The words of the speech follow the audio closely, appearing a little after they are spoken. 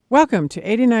Welcome to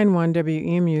 89.1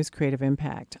 WEMU's Creative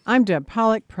Impact. I'm Deb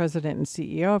Polich, President and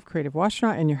CEO of Creative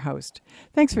Washtenaw, and your host.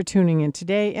 Thanks for tuning in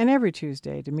today and every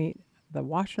Tuesday to meet the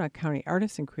Washtenaw County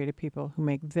artists and creative people who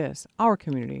make this, our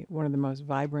community, one of the most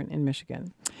vibrant in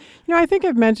Michigan. You know, I think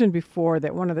I've mentioned before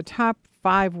that one of the top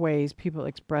 5 ways people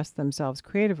express themselves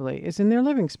creatively is in their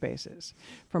living spaces.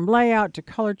 From layout to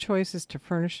color choices to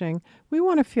furnishing, we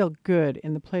want to feel good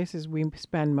in the places we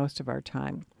spend most of our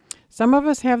time. Some of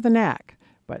us have the knack,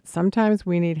 but sometimes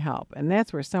we need help, and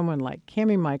that's where someone like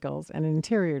Kami Michels, an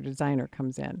interior designer,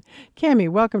 comes in. Kami,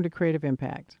 welcome to Creative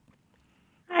Impact.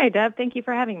 Hi, Deb. Thank you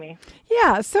for having me.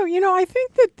 Yeah, so, I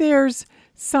think that there's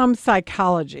some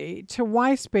psychology to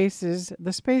why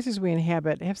the spaces we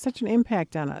inhabit, have such an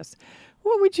impact on us.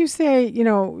 What would you say,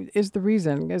 is the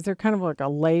reason? Is there kind of like a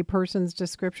lay person's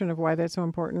description of why that's so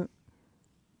important?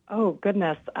 Oh,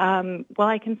 goodness. Well,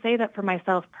 I can say that for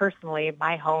myself personally,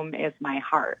 my home is my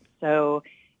heart. So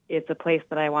it's a place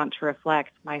that I want to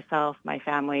reflect myself, my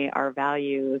family, our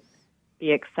values,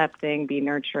 be accepting, be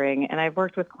nurturing. And I've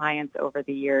worked with clients over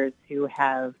the years who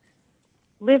have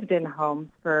lived in homes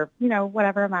for,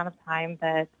 whatever amount of time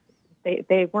that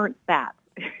they weren't that,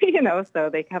 so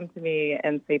they come to me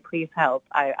and say, please help.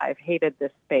 I've hated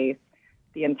this space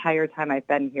the entire time I've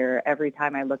been here. Every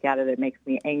time I look at it, it makes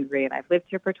me angry. And I've lived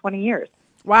here for 20 years.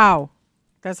 Wow.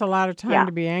 That's a lot of time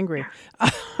to be angry.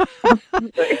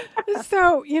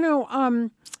 So,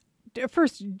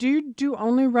 first, do you do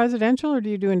only residential or do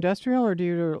you do industrial or do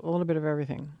you do a little bit of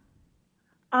everything?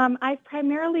 I've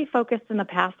primarily focused in the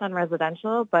past on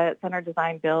residential, but Center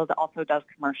Design Build also does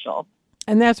commercial.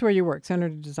 And that's where you work, Center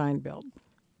Design Build.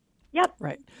 Yep.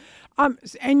 Right.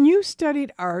 And you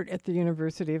studied art at the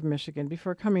University of Michigan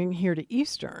before coming here to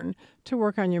Eastern to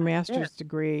work on your master's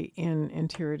degree in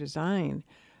interior design.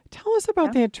 Tell us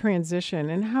about that transition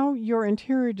and how your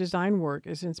interior design work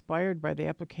is inspired by the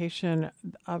application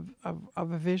of a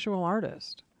visual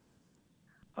artist.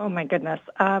 Oh, my goodness.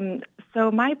 So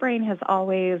my brain has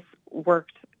always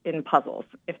worked in puzzles,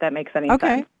 if that makes any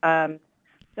sense.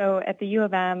 So at the U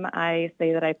of M, I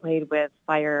say that I played with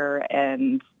fire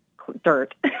and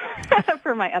dirt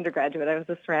for my undergraduate. I was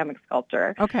a ceramic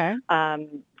sculptor. Okay.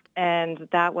 And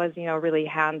that was, really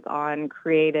hands-on,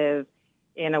 creative,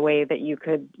 in a way that you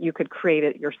could create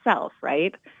it yourself,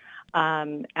 right?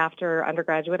 After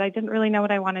undergraduate, I didn't really know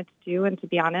what I wanted to do. And to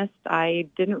be honest, I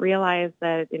didn't realize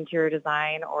that interior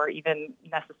design or even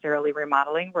necessarily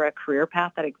remodeling were a career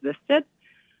path that existed.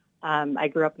 I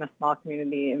grew up in a small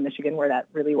community in Michigan where that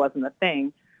really wasn't a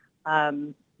thing.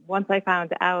 Once I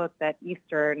found out that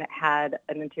Eastern had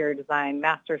an interior design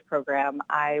master's program,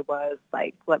 I was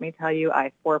like, let me tell you,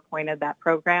 I 4-pointed that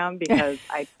program because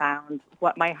I found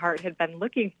what my heart had been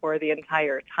looking for the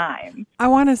entire time. I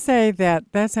want to say that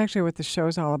that's actually what the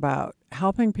show's all about,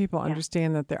 helping people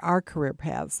understand that there are career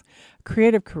paths,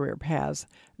 creative career paths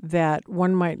that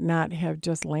one might not have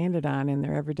just landed on in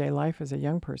their everyday life as a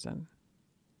young person.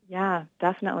 Yeah,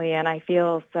 definitely. And I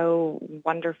feel so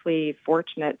wonderfully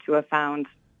fortunate to have found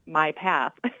my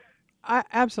path.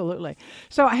 Absolutely.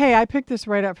 So, hey, I picked this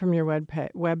right up from your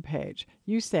web page.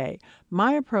 You say,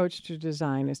 my approach to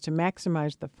design is to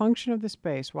maximize the function of the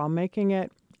space while making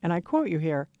it, and I quote you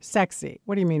here, sexy.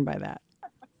 What do you mean by that?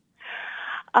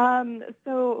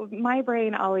 So my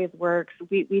brain always works.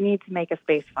 We need to make a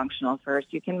space functional first.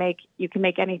 You can make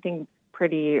anything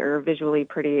pretty or visually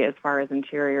pretty as far as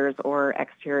interiors or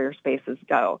exterior spaces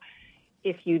go.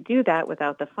 If you do that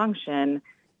without the function,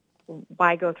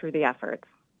 why go through the efforts,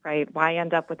 right? Why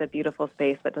end up with a beautiful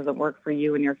space that doesn't work for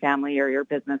you and your family or your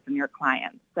business and your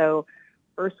clients? So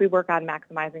first we work on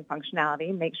maximizing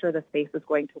functionality, make sure the space is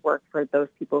going to work for those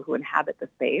people who inhabit the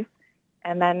space.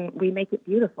 And then we make it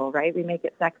beautiful, right? We make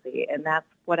it sexy. And that's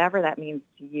whatever that means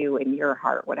to you in your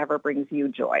heart, whatever brings you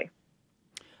joy.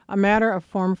 A matter of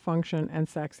form, function, and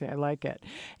sexy. I like it.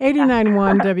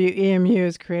 89.1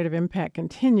 WEMU's Creative Impact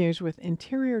continues with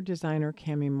interior designer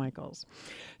Kami Michels.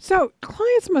 So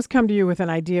clients must come to you with an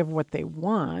idea of what they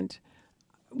want.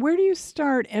 Where do you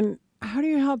start and how do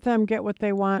you help them get what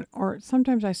they want, or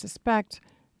sometimes I suspect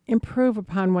improve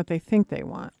upon what they think they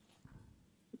want?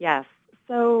 Yes.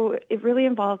 So it really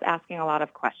involves asking a lot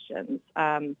of questions.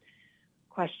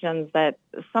 Questions that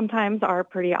sometimes are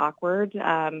pretty awkward,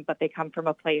 but they come from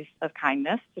a place of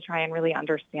kindness to try and really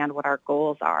understand what our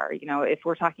goals are. If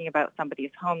we're talking about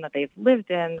somebody's home that they've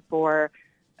lived in for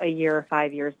a year,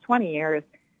 5 years, 20 years,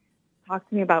 talk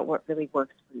to me about what really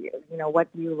works for you.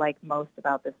 What do you like most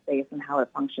about this space and how it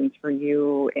functions for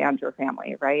you and your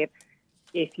family, right?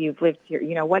 If you've lived here,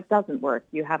 what doesn't work?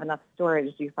 Do you have enough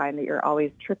storage? Do you find that you're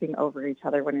always tripping over each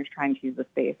other when you're trying to use the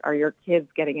space? Are your kids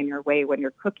getting in your way when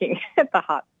you're cooking at the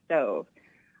hot stove?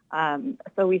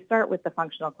 So we start with the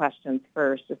functional questions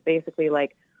first, just basically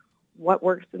like what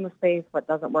works in the space, what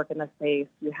doesn't work in the space,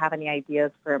 do you have any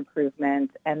ideas for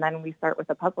improvement? And then we start with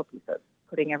the puzzle pieces,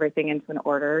 putting everything into an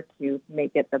order to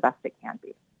make it the best it can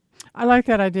be. I like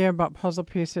that idea about puzzle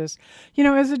pieces.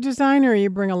 As a designer, you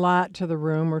bring a lot to the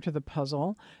room or to the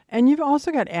puzzle, and you've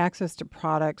also got access to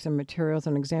products and materials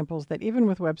and examples that even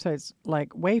with websites like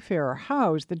Wayfair or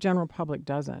Houzz, the general public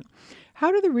doesn't.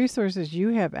 How do the resources you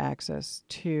have access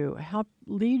to help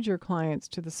lead your clients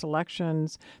to the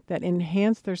selections that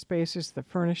enhance their spaces, the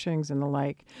furnishings and the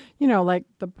like, like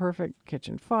the perfect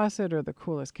kitchen faucet or the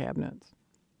coolest cabinets?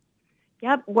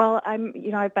 Yep. Well,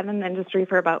 I've been in the industry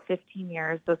for about 15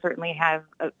 years, so certainly have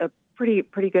a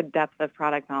pretty good depth of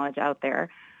product knowledge out there.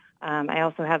 I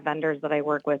also have vendors that I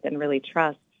work with and really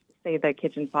trust, say the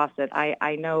kitchen faucet.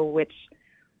 I know which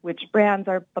brands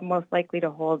are the most likely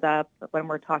to hold up when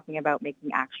we're talking about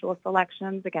making actual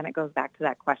selections. Again, it goes back to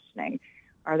that questioning.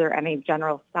 Are there any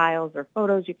general styles or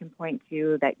photos you can point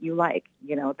to that you like,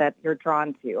 that you're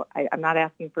drawn to? I'm not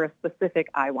asking for a specific,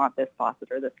 I want this faucet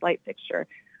or this light fixture.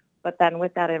 But then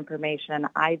with that information,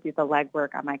 I do the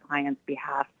legwork on my client's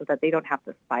behalf so that they don't have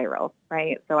to spiral,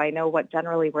 right? So I know what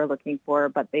generally we're looking for,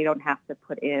 but they don't have to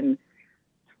put in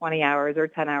 20 hours or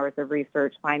 10 hours of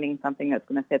research finding something that's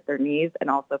going to fit their needs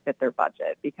and also fit their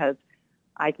budget. Because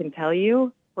I can tell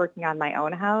you, working on my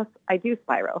own house, I do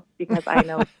spiral because I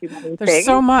know too many things. There's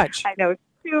so much. I know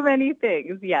too many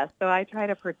things, yes. So I try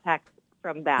to protect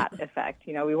from that effect.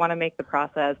 We want to make the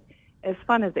process as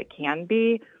fun as it can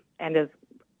be and as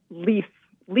least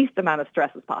amount of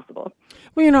stress as possible.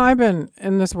 Well, I've been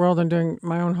in this world and doing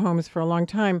my own homes for a long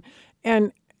time.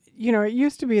 And, it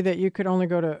used to be that you could only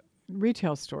go to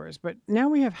retail stores, but now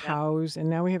we have Houzz and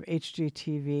now we have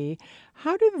HGTV.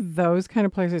 How do those kind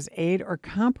of places aid or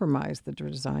compromise the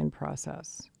design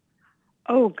process?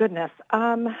 Oh, goodness.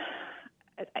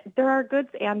 There are goods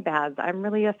and bads. I'm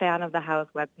really a fan of the Houzz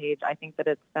webpage. I think that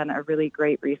it's been a really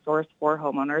great resource for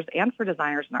homeowners and for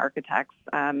designers and architects.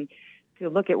 To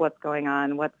look at what's going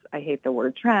on, I hate the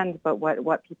word trend, but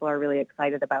what people are really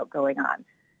excited about going on.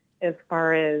 As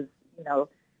far as,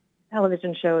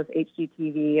 television shows,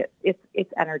 HGTV,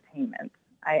 it's entertainment.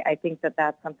 I think that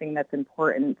that's something that's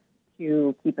important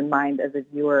to keep in mind as a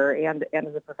viewer and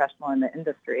as a professional in the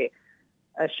industry.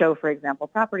 A show, for example,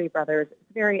 Property Brothers, is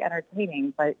very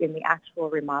entertaining, but in the actual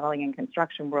remodeling and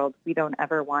construction world, we don't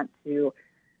ever want to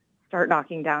start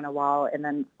knocking down a wall and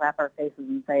then slap our faces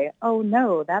and say, oh,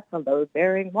 no, that's a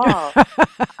load-bearing wall.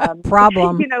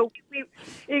 Problem.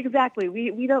 Exactly.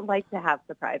 We don't like to have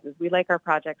surprises. We like our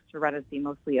projects to run as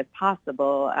seamlessly as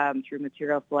possible through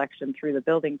material selection, through the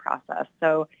building process.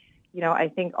 So, I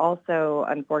think also,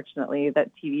 unfortunately,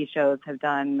 that TV shows have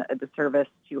done a disservice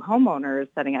to homeowners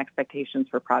setting expectations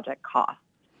for project costs.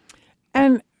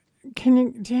 And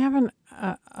do you have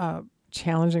a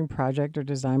challenging project or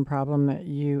design problem that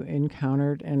you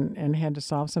encountered and had to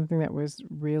solve something that was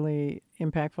really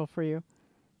impactful for you?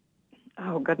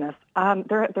 Oh, goodness.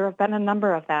 There have been a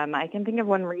number of them. I can think of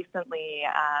one recently.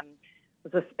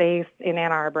 It was a space in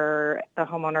Ann Arbor. The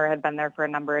homeowner had been there for a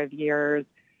number of years.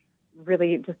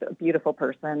 Really just a beautiful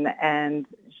person. And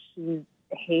she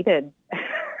hated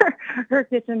her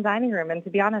kitchen dining room. And to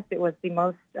be honest, it was the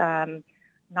most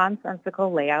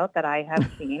nonsensical layout that I have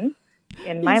seen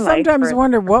in my life. Sometimes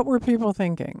wonder, what were people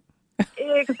thinking?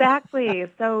 Exactly.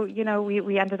 So,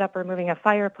 we ended up removing a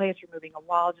fireplace, removing a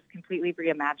wall, just completely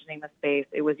reimagining the space.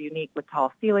 It was unique with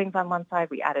tall ceilings on one side.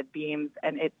 We added beams,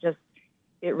 and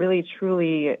it really,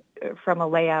 truly, from a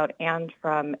layout and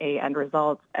from a end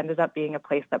result, ended up being a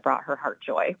place that brought her heart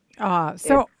joy.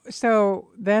 So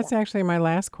that's actually my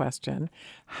last question.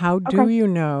 How do you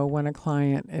know when a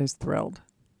client is thrilled?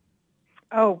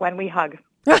 Oh, when we hug.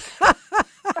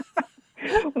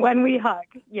 When we hug.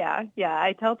 Yeah.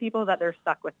 I tell people that they're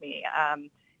stuck with me.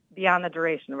 Beyond the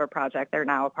duration of a project, they're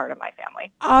now a part of my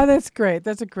family. Oh, that's great.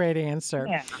 That's a great answer.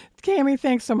 Yeah. Kami,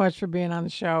 thanks so much for being on the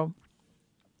show.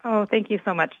 Oh, thank you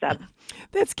so much, Deb.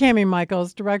 That's Kami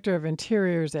Michels, Director of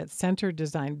Interiors at Center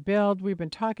Design Build. We've been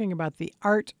talking about the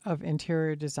art of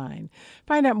interior design.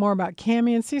 Find out more about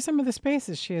Kami and see some of the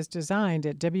spaces she has designed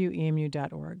at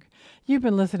WEMU.org. You've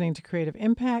been listening to Creative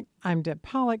Impact. I'm Deb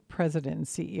Polich, President and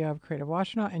CEO of Creative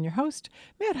Washtenaw, and your host,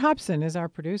 Matt Hobson, is our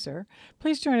producer.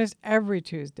 Please join us every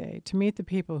Tuesday to meet the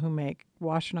people who make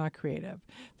Washtenaw creative.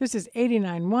 This is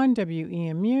 89.1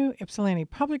 WEMU, Ypsilanti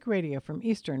Public Radio from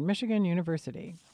Eastern Michigan University.